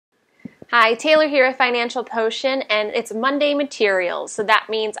Hi, Taylor here at Financial Potion, and it's Monday materials. So that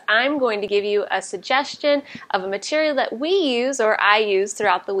means I'm going to give you a suggestion of a material that we use or I use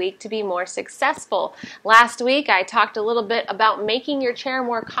throughout the week to be more successful. Last week I talked a little bit about making your chair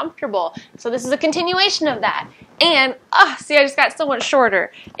more comfortable. So this is a continuation of that. And, see, I just got so much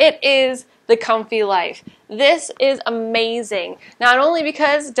shorter. It is the Comfilife. This is amazing. Not only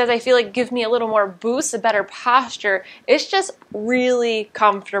because does I feel like it gives me a little more boost, a better posture, it's just really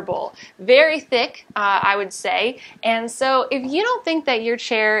comfortable. Very thick, I would say. And so if you don't think that your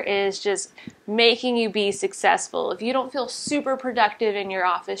chair is just making you be successful, if you don't feel super productive in your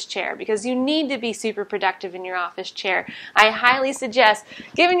office chair, because you need to be super productive in your office chair, I highly suggest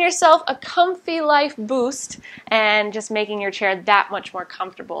giving yourself a Comfilife boost and just making your chair that much more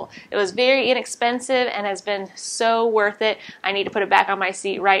comfortable. It was very inexpensive and has been so worth it. I need to put it back on my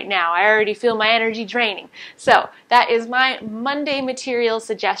seat right now. I already feel my energy draining. So that is my Monday material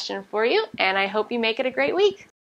suggestion for you, and I hope you make it a great week.